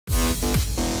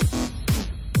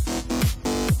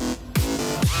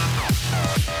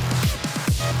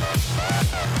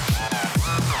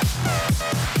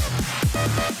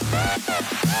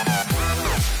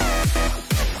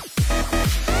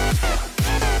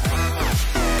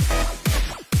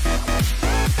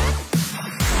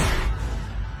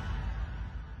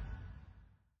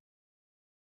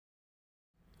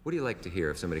What do you like to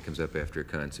hear if somebody comes up after a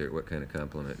concert? What kind of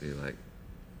compliment do you like?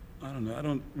 I don't know. I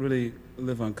don't really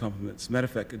live on compliments. Matter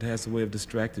of fact, it has a way of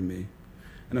distracting me.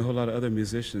 And a whole lot of other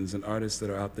musicians and artists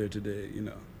that are out there today, you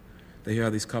know, they hear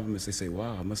all these compliments, they say,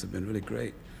 wow, it must have been really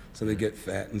great. So they get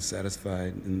fat and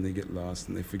satisfied, and they get lost,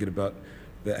 and they forget about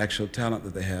the actual talent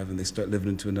that they have, and they start living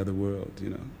into another world, you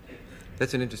know.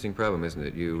 That's an interesting problem, isn't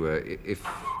it? If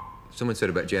someone said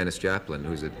about Janis Joplin,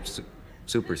 who's a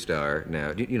superstar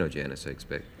now, you know Janis, I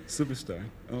expect. Superstar.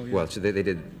 Oh, yeah. Well, they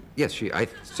did. Yes, she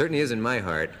certainly is in my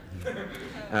heart.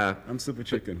 I'm super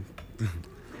chicken.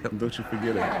 Don't you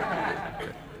forget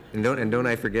it. And don't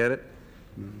I forget it?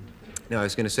 No, I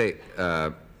was going to say,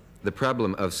 the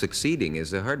problem of succeeding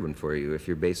is a hard one for you. If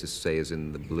your bassist, say, is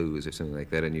in the blues or something like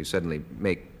that, and you suddenly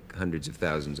make hundreds of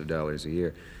thousands of dollars a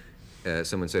year,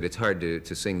 someone said it's hard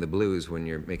to sing the blues when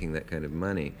you're making that kind of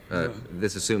money.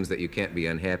 This assumes that you can't be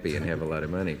unhappy and have a lot of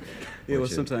money. Yeah, well,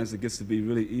 sometimes it gets to be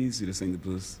really easy to sing the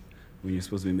blues when you're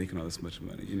supposed to be making all this much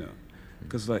money, you know.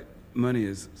 Because, like, money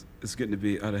is getting to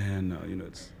be out of hand now, you know.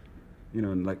 It's, you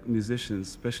know, and like musicians,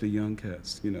 especially young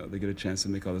cats, you know, they get a chance to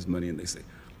make all this money and they say,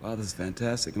 wow, this is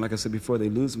fantastic. And like I said before, they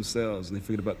lose themselves and they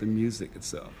forget about the music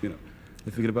itself, you know.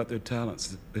 They forget about their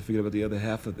talents. They forget about the other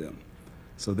half of them.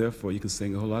 So therefore, you can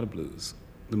sing a whole lot of blues.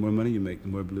 The more money you make, the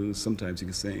more blues sometimes you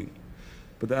can sing.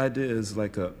 But the idea is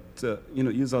like to, you know,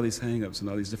 use all these hang-ups and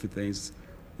all these different things,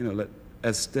 you know,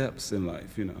 as steps in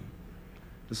life, you know.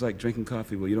 Just like drinking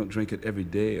coffee, well, you don't drink it every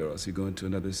day or else you go into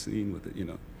another scene with it, you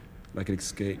know. Like it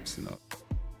escapes, you know.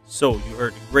 So you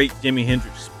heard the great Jimi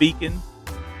Hendrix speaking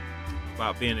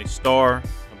about being a star,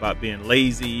 about being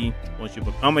lazy once you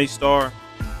become a star.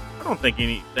 I don't think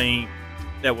anything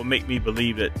that would make me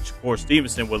believe that Shakur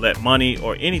Stevenson would let money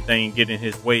or anything get in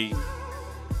his way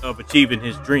of achieving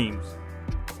his dreams.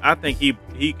 I think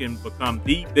he can become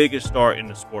the biggest star in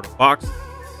the sport of boxing.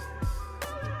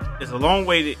 It's a long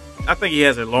way I think he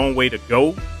has a long way to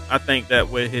go. I think that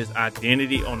with his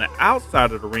identity on the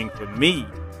outside of the ring, for me,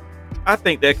 I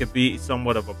think that could be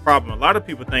somewhat of a problem. A lot of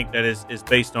people think that it's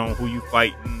based on who you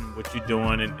fighting, what you're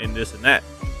doing, and this and that.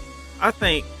 I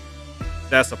think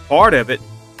that's a part of it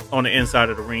on the inside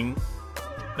of the ring.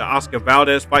 The Oscar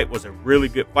Valdez fight was a really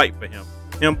good fight for him.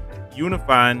 Him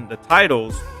unifying the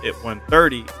titles at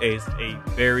 130 is a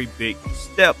very big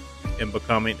step in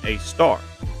becoming a star.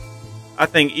 I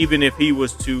think even if he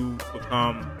was to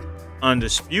become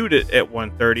undisputed at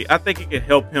 130, I think it could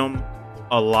help him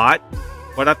a lot,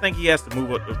 but I think he has to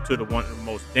move up to one of the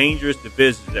most dangerous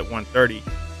divisions at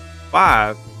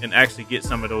 135 and actually get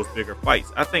some of those bigger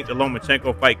fights. I think the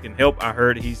Lomachenko fight can help. I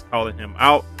heard he's calling him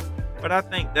out, but I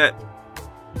think that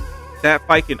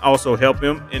fight can also help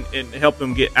him and help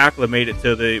him get acclimated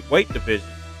to the weight division.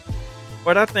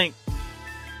 But I think,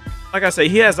 like I say,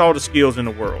 he has all the skills in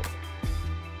the world.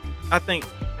 I think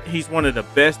he's one of the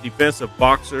best defensive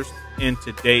boxers in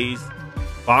today's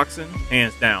boxing,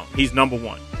 hands down. He's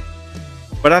 #1.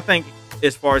 But I think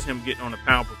as far as him getting on the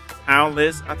pound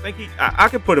list, I think I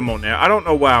could put him on there. I don't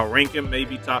know where I'll rank him,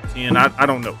 maybe top 10. I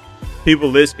don't know.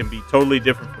 People's lists can be totally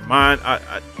different from mine.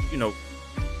 You know,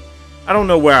 I don't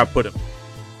know where I put him.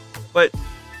 But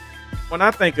when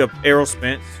I think of Errol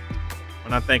Spence,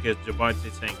 when I think of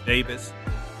Gervonta St. Davis,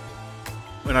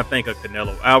 when I think of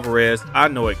Canelo Alvarez, I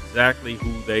know exactly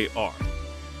who they are.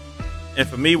 And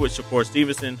for me, with Shakur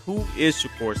Stevenson, who is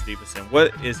Shakur Stevenson?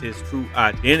 What is his true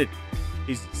identity?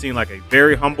 He seemed like a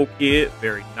very humble kid,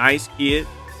 very nice kid.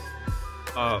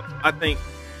 I think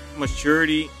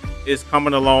maturity is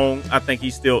coming along. I think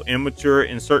he's still immature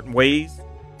in certain ways.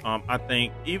 I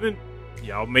think even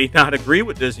y'all may not agree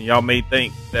with this, and y'all may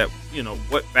think that, you know,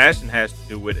 what fashion has to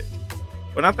do with it.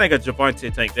 When I think of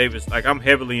Gervonta Tank Davis, like, I'm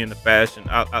heavily into fashion.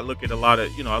 I look at a lot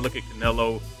of, you know, I look at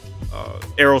Canelo,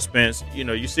 Errol Spence, you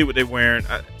know, you see what they're wearing.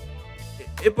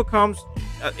 It becomes,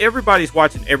 everybody's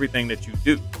watching everything that you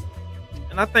do.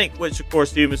 And I think with Shakur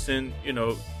Stevenson, you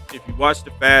know, if you watch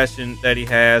the fashion that he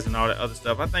has and all that other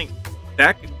stuff, I think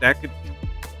that could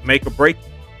make or break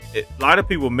it. A lot of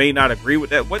people may not agree with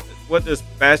that. What does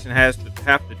fashion have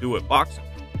to do with boxing?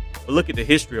 But look at the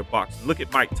history of boxing. Look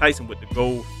at Mike Tyson with the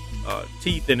gold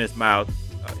teeth in his mouth,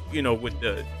 you know, with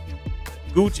the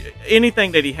Gucci,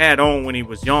 anything that he had on when he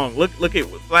was young. Look at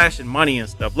what flashing money and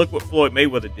stuff. Look what Floyd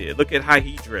Mayweather did. Look at how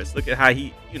he dressed. Look at how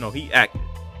he, you know, he acted.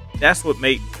 That's what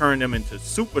turned them into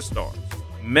superstars,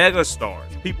 mega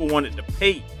stars. People wanted to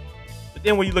pay. But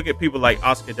then when you look at people like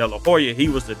Oscar De La Hoya, he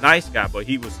was the nice guy, but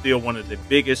he was still one of the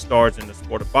biggest stars in the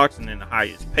sport of boxing and the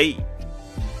highest paid.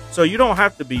 So you don't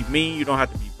have to be mean. You don't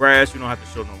have to be brash. You don't have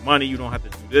to show no money. You don't have to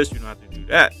do this. You don't have to do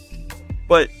that.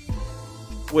 But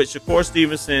with Shakur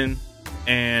Stevenson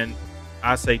and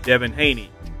I say Devin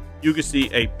Haney, you can see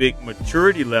a big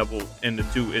maturity level in the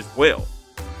two as well.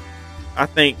 I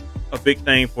think a big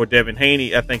thing for Devin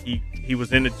Haney, I think he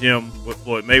was in the gym with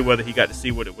Floyd Mayweather. He got to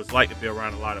see what it was like to be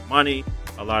around a lot of money,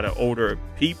 a lot of older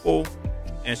people.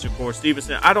 And Shakur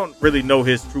Stevenson, I don't really know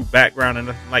his true background and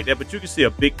nothing like that, but you can see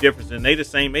a big difference, and they the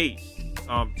same age.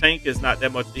 Tank is not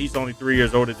that much. He's only 3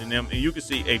 years older than them, and you can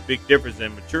see a big difference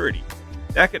in maturity.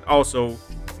 That could also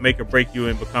make or break you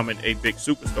in becoming a big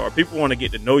superstar. People want to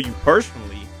get to know you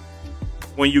personally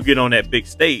when you get on that big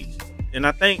stage. And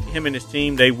I think him and his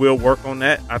team, they will work on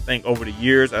that. I think over the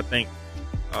years, I think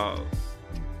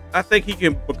he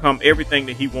can become everything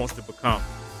that he wants to become.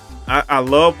 I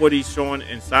love what he's showing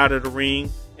inside of the ring,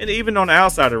 and even on the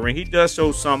outside of the ring, he does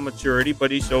show some maturity,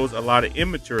 but he shows a lot of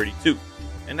immaturity too,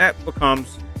 and that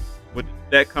comes with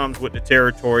the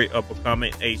territory of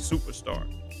becoming a superstar.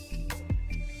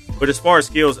 But as far as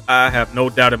skills, I have no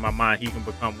doubt in my mind he can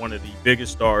become one of the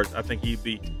biggest stars. I think he'd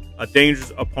be a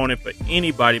dangerous opponent for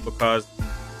anybody because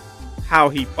how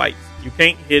he fights. You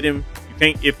can't hit him.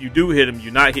 If you do hit him,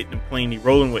 you're not hitting him clean. He's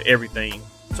rolling with everything.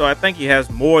 So I think he has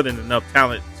more than enough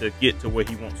talent to get to where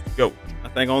he wants to go. I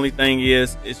think only thing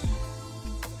is it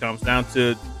comes down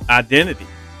to identity.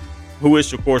 Who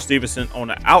is Shakur Stevenson on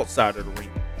the outside of the ring?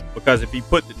 Because if he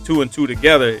put the 2 and 2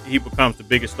 together, he becomes the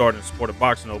biggest star in the sport of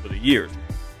boxing over the years.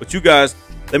 But you guys,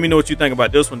 let me know what you think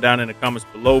about this one down in the comments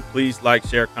below. Please like,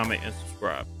 share, comment, and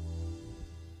subscribe.